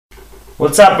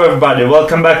What's up everybody,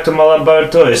 welcome back to my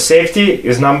laboratory. Safety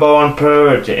is #1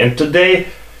 priority, and today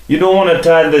you don't want to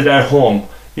try that at home.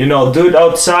 You know, do it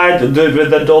outside, do it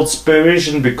with adult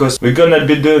supervision, because we're gonna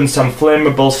be doing some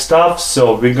flammable stuff,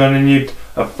 so we're gonna need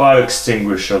a fire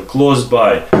extinguisher close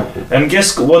by. And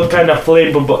guess what kind of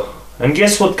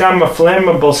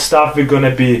flammable stuff we're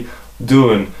gonna be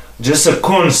doing? Just a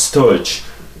cornstarch.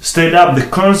 Straight up the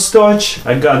cornstarch.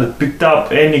 I got it picked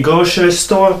up any grocery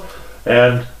store,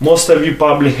 and most of you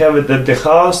probably have it at the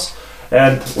house.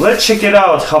 And let's check it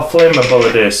out how flammable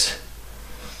it is.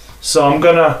 So I'm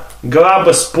gonna grab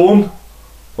a spoon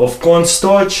of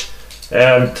cornstarch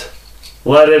and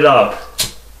light it up.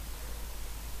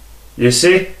 You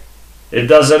see? It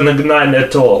doesn't ignite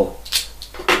at all.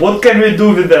 What can we do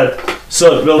with that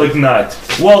so it will ignite?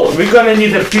 Well, we're gonna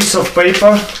need a piece of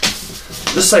paper,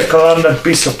 just like a random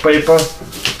piece of paper.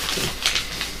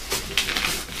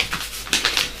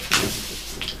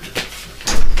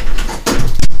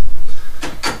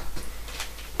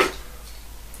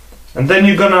 And then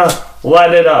you're gonna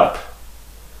light it up.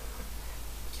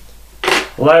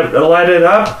 Light it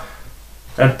up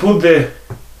and put the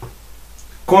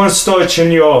cornstarch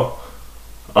in your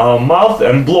mouth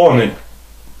and blow on it.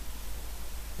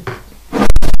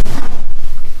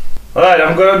 Alright,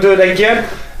 I'm gonna do it again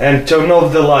and turn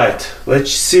off the light.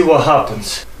 Let's see what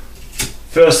happens.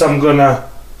 First I'm gonna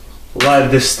light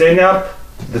this thing up,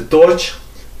 the torch.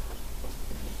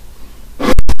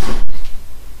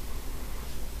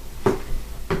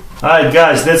 Alright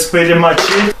guys, that's pretty much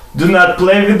it. Do not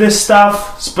play with this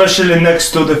stuff, especially next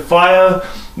to the fire.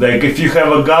 Like if you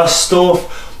have a gas stove,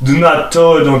 do not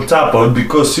throw it on top of it,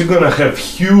 because you're gonna have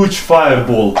huge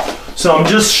fireball. So I'm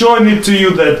just showing it to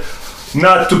you that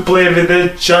not to play with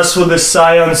it, just for the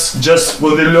science, just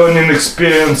for the learning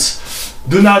experience.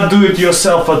 Do not do it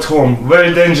yourself at home,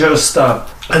 very dangerous stuff.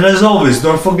 And as always,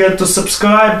 don't forget to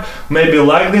subscribe, maybe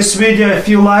like this video if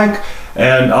you like,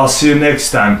 and I'll see you next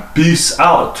time. Peace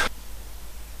out.